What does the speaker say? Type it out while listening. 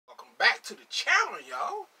back to the channel,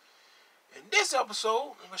 y'all. In this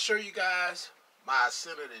episode, I'm going to show you guys my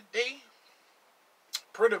scent of the day.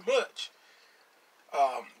 Pretty much.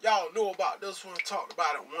 Y'all know about this one. Talked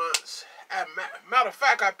about it once. Matter of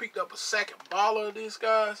fact, I picked up a second bottle of this,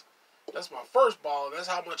 guys. That's my first bottle. That's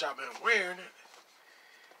how much I've been wearing it.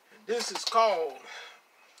 And this is called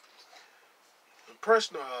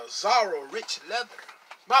Personal Zara Rich Leather.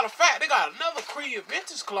 Matter of fact, they got another Creative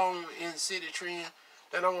Vintage cologne in City Trend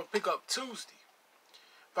that I'm going to pick up Tuesday.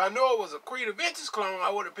 If I know it was a Creative Vintage cologne,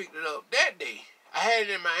 I would have picked it up that day. I had it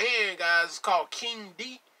in my hand, guys. It's called King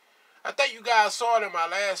D. I think you guys saw it in my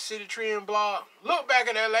last City Trend blog. Look back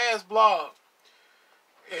at that last blog.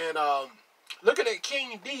 And look at that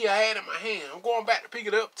King D I had in my hand. I'm going back to pick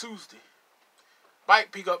it up Tuesday.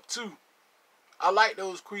 Might pick up two. I like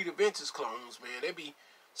those Creative Vintage clones, man. They be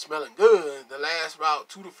smelling good. They last about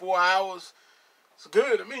 2 to 4 hours. It's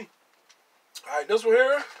good to me. Alright, this one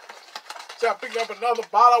here. So I picked up another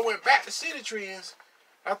bottle. I went back to City Trends.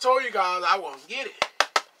 I told you guys I wouldn't get it.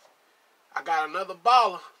 I got another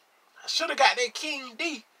bottle. I should have got that King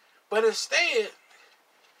D. But instead,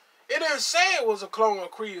 it didn't say it was a clone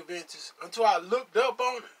of Creative Vintage until I looked up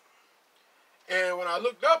on it. And when I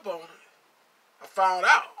looked up on it, I found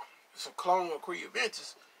out it's a clone of Creative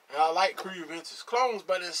Vintage. And I like Creative Vintage clones,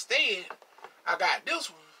 but instead, I got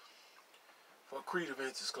this one for a Creative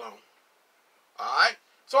Vintage clone. Alright?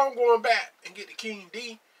 So I'm going back and get the King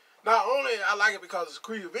D. Not only I like it because it's a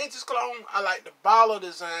Creative Vintage clone, I like the bottle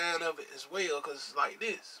design of it as well because it's like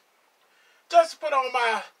this. Just to put on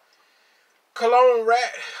my cologne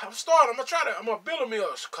rack. I'm gonna build me a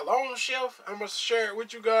cologne shelf. I'm gonna share it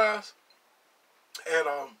with you guys. And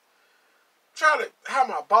try to have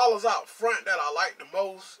my bottles out front that I like the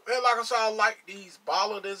most. And like I said, I like these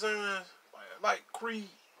bottle designs. Like Creed.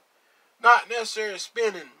 Not necessarily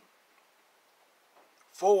spending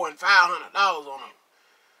 $400 and $500 on them.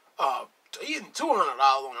 Even $200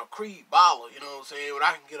 on a Creed bottle, you know what I'm saying? When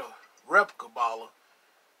I can get a replica bottle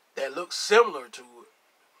that looks similar to it.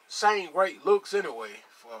 Same great looks anyway,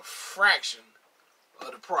 for a fraction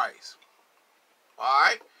of the price.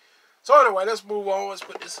 Alright? So anyway, let's move on. Let's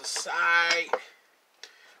put this aside.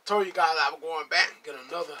 Told you guys I was going back and get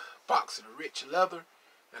another box of the Rich Leather.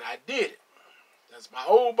 And I did it. That's my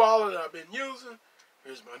old bottle that I've been using.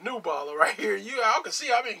 Here's my new bottle right here. Y'all can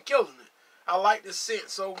see I've been killing it. I like this scent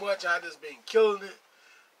so much. I just been killing it.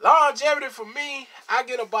 Longevity for me, I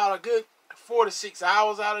get about a good 4 to 6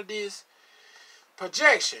 hours out of this.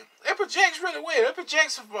 Projection. It projects really well. It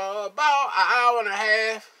projects for about an hour and a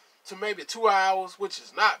half to maybe 2 hours, which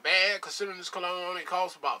is not bad considering this cologne only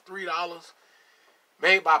costs about $3.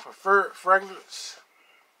 Made by Preferred Fragrance.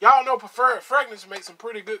 Y'all know Preferred Fragrance makes some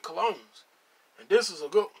pretty good colognes. And this is a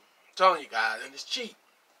good one. I'm telling you guys, and it's cheap.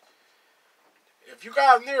 If you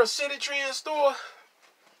guys near a City Trend store,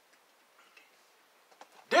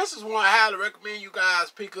 this is one I highly recommend you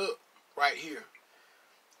guys pick up right here.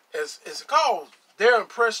 It's called their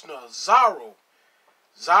impression of Zara,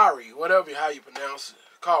 whatever how you pronounce it.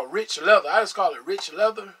 It's called Rich Leather. I just call it Rich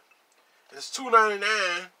Leather. It's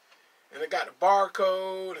 $2.99, and it got the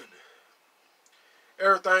barcode and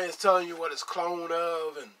everything is telling you what it's clone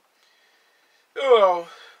of, and you know,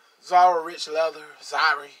 Zara Rich Leather,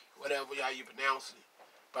 Zara, whatever how you pronounce it.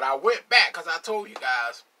 But I went back because I told you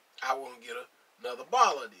guys I want to get another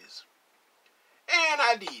bottle of this, and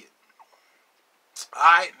I did.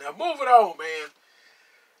 Alright, now moving on, man.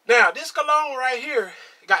 Now, this cologne right here,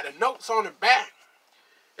 it got the notes on the back.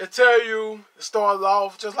 It tells you, it starts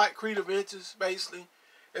off just like Creative Vintage, basically.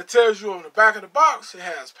 It tells you on the back of the box, it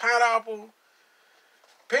has pineapple,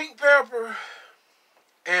 pink pepper,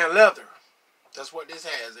 and leather. That's what this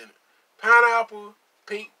has in it. Pineapple,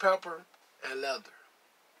 pink pepper, and leather.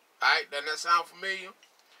 Alright, doesn't that sound familiar?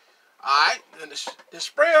 Alright, and the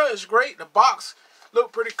sprayer is great. The box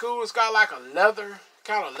look pretty cool. It's got like a leather,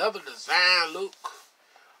 kind of leather design look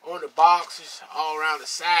on the boxes, all around the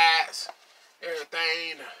sides,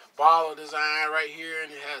 everything. The bottle design right here,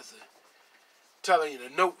 and it has telling you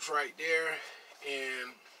the notes right there,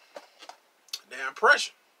 and the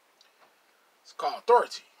impression. It's called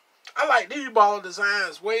Authority. I like these bottle designs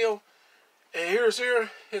as well. And here's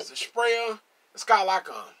the sprayer. It's got like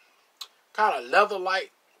a kind of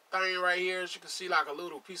leather-like thing right here. As you can see, like a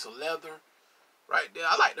little piece of leather right there.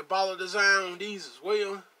 I like the bottle design on these as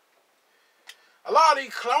well. A lot of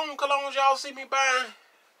these colognes y'all see me buying,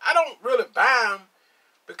 I don't really buy them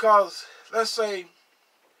because, let's say,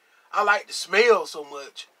 I like the smell so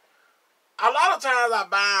much. A lot of times I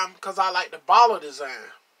buy them because I like the bottle design.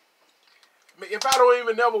 If I don't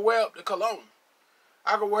even never wear up the cologne,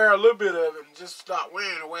 I can wear a little bit of it and just stop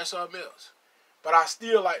wearing it and wear something else. But I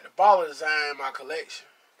still like the baller design in my collection.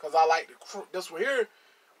 Because I like this one here,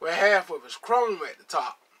 where half of it's chrome at the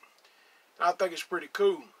top. And I think it's pretty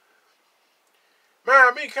cool.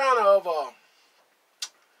 Man, me kind of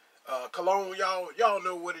cologne, y'all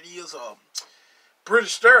know what it is.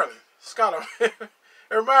 British Sterling. It's got a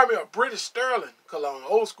it reminds me of British Sterling cologne,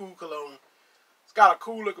 old school cologne. It's got a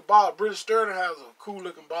cool looking bottle. British Sterling has a cool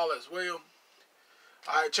looking bottle as well.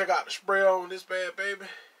 Alright, check out the spray on this bad baby.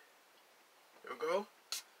 Here we go.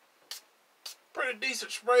 Pretty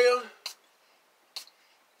decent sprayer.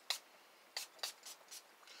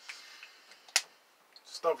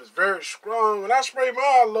 Stuff is very strong. When I spray mine,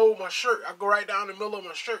 I load my shirt. I go right down the middle of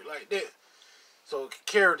my shirt like that. So it can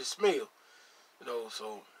carry the smell. You know,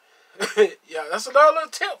 so yeah, that's another little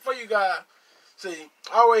tip for you guys. See,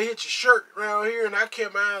 I always hit your shirt around here, and I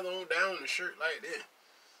kept mine on down the shirt like that.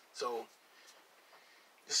 So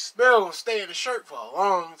the smell gonna stay in the shirt for a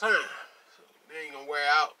long time. So it ain't gonna wear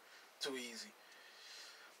out too easy.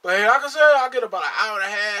 But hey, like I said, I get about an hour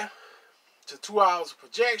and a half to 2 hours of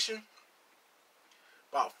projection,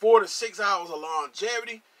 about 4 to 6 hours of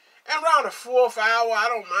longevity, and around the 4th hour, I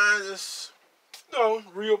don't mind just, you know,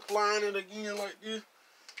 reapplying it again like this.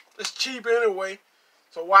 It's cheap anyway,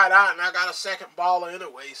 so why not? And I got a second baller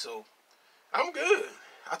anyway, so I'm good.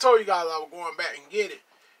 I told you guys I was going back and get it,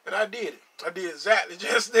 and I did it. I did exactly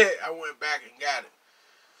just that. I went back and got it.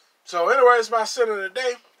 So anyway, it's my scent of the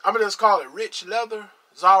day. I'm going to just call it Rich Leather,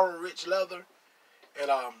 Zara Rich Leather.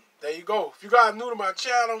 And there you go. If you guys are new to my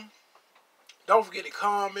channel, don't forget to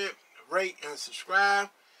comment, rate, and subscribe.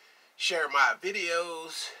 Share my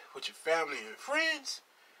videos with your family and friends.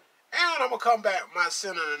 And I'm going to come back with my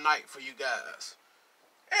scent of the night for you guys.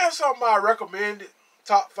 And some of my recommended,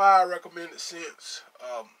 top 5 recommended scents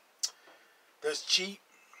that's cheap.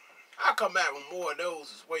 I'll come back with more of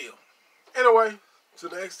those as well. Anyway, till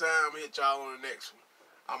next time, hit y'all on the next one.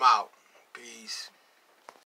 I'm out. Peace.